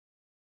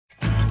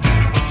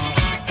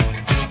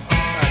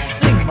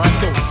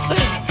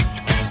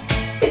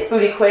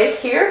Booty Quake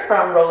here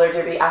from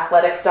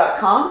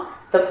rollerderbyathletics.com,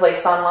 the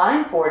place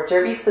online for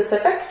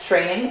derby-specific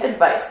training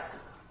advice.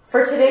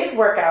 For today's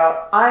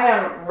workout, I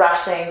am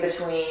rushing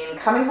between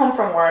coming home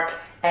from work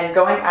and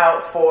going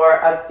out for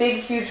a big,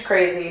 huge,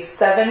 crazy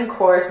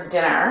 7-course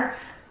dinner,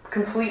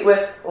 complete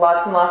with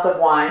lots and lots of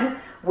wine,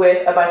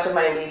 with a bunch of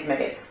my league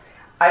mates.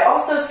 I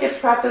also skipped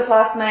practice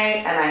last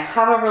night, and I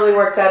haven't really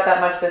worked out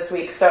that much this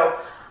week, so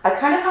I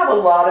kind of have a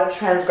lot of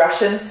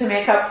transgressions to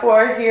make up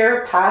for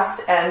here,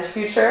 past and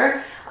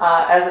future,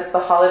 as it's the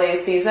holiday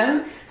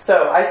season.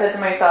 So I said to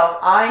myself,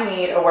 I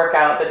need a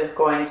workout that is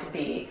going to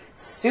be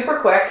super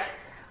quick,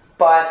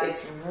 but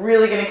it's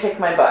really going to kick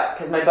my butt,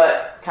 because my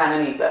butt kind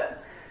of needs it.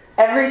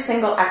 Every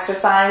single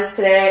exercise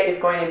today is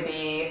going to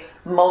be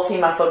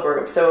multi-muscle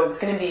group, so it's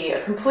going to be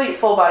a complete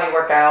full body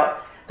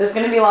workout. There's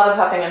going to be a lot of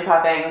huffing and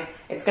puffing.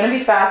 It's going to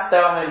be fast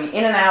though. I'm going to be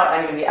in and out.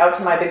 I'm going to be out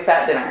to my big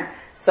fat dinner.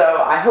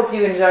 So I hope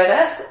you enjoy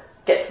this.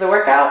 Get to the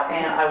workout,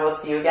 and I will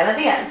see you again at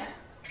the end.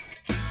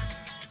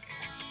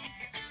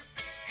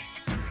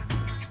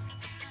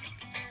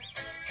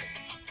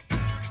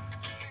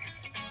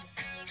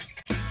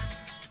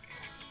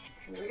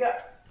 Here we go.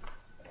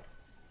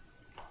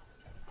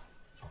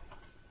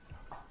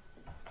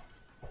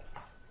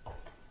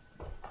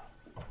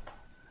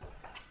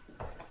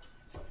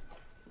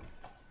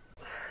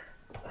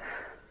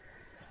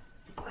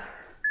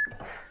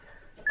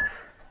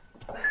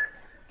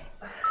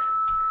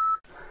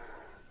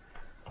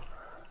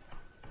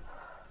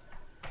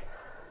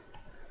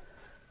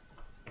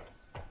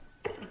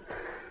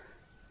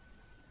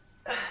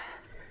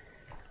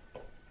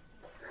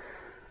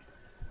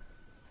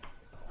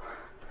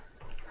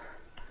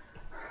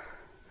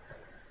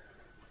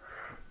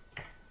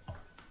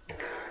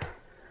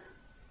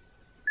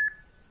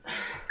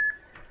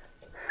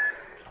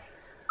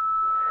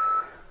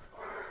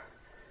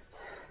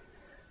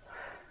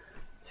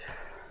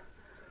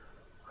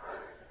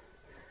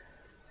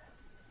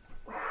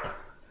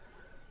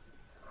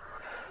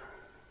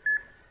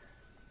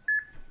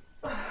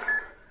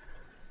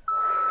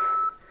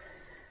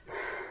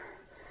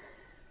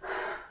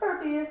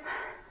 Burpees.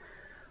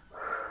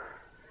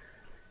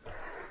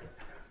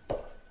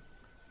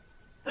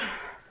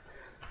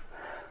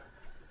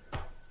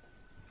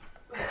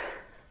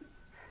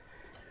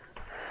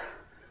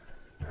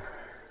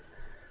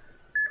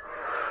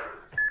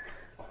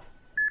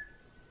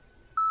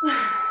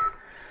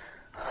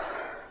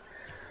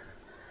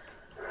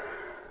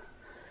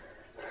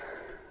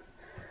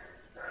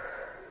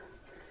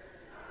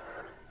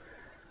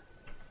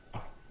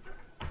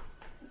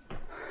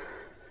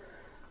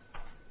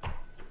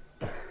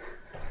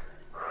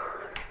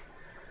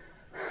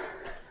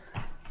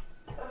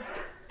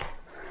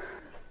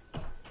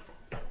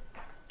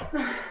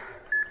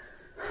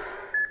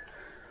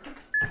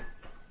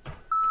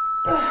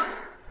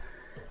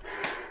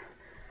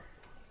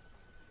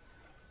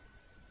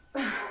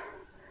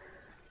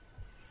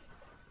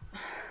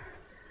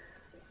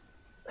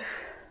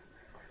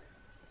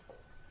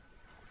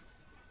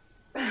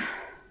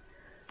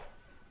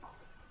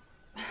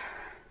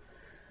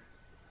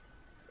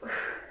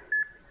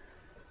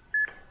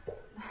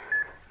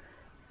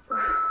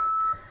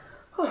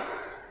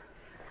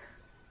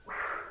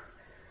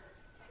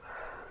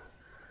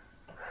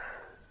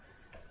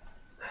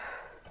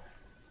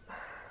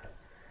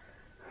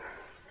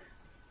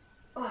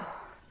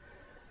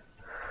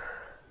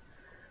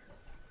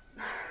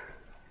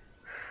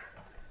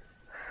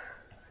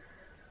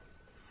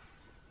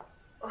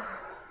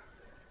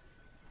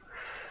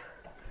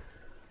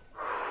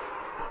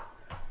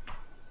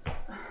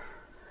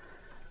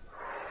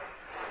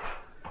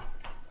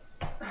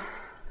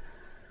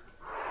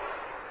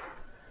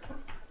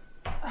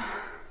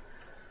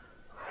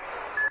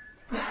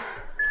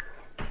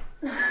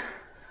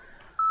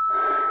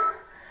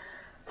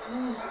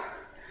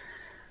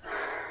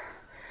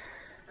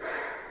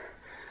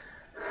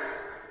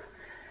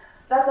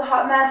 That's a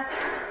hot mess.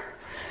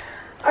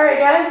 All right,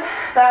 guys,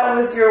 that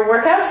was your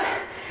workout.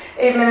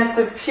 8 minutes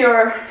of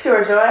pure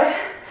joy.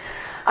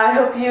 I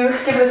hope you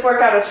give this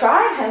workout a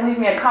try and leave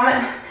me a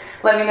comment.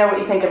 Let me know what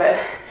you think of it.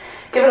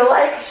 Give it a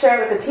like, share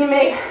it with a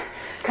teammate.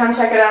 Come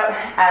check it out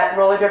at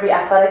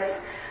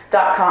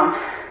rollerderbyathletics.com.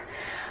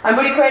 I'm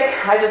Booty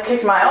Quake. I just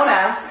kicked my own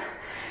ass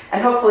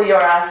and hopefully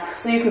your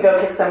ass so you can go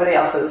kick somebody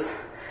else's.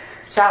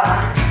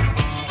 Ciao.